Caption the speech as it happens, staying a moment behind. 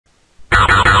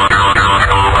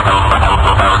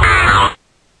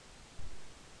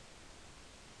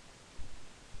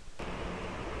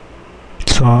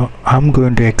I'm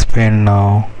going to explain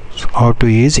now how to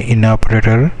use in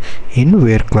operator in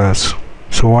where class.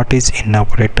 So what is in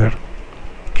operator?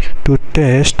 To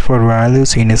test for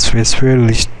values in a specified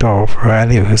list of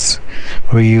values,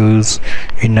 we use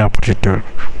in operator.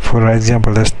 For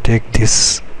example, let's take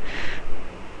this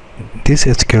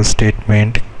SQL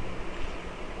statement: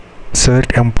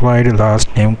 select employee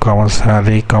last name,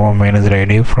 salary, manager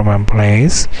ID from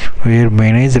employees where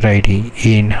manager ID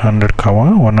in 100,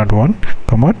 101,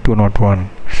 201.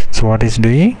 So what is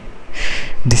doing?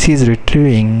 This is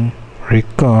retrieving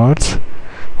records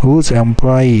whose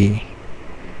employee's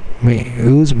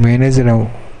manager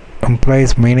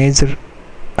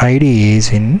ID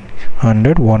is in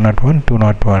 100, 101,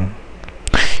 201.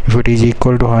 If it is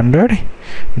equal to 100,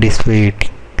 display it.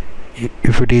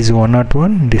 If it is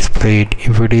 101, display it.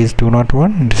 If it is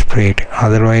 201, display it.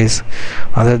 Otherwise,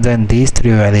 other than these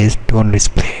three values, don't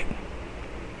display.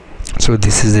 So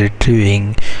this is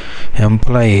retrieving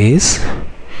employees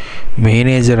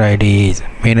manager ID.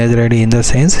 Manager ID in the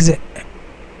sense is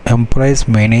employees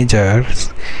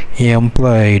managers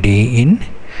employee ID in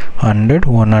 100,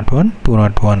 101,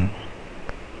 201.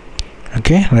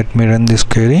 Okay, let me run this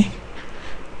query.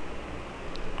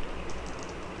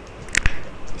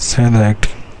 Select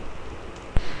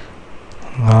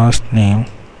last name,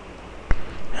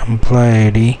 employee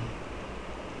ID,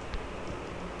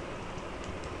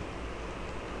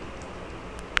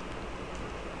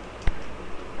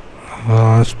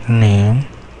 last name,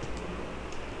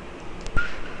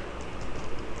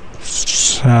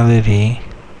 salary,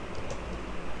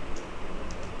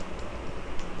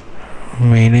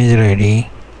 manager ID,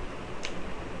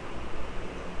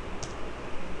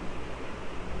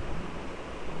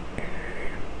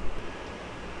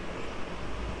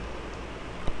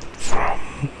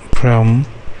 from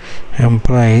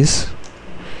employees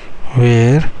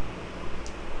where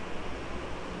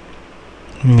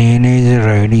manager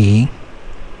ID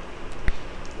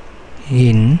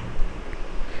in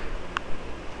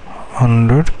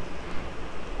 100,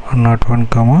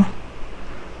 101,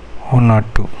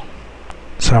 102.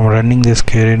 So I'm running this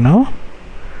query now.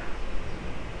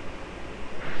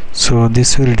 So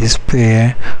this will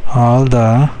display all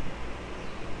the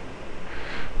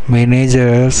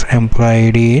managers employee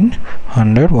ID in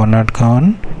 100,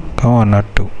 101,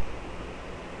 102.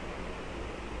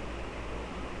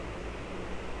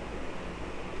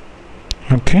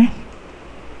 Okay.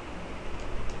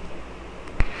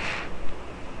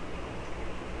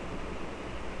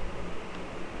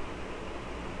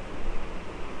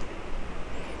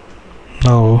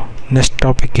 Now next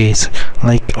topic is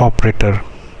like operator.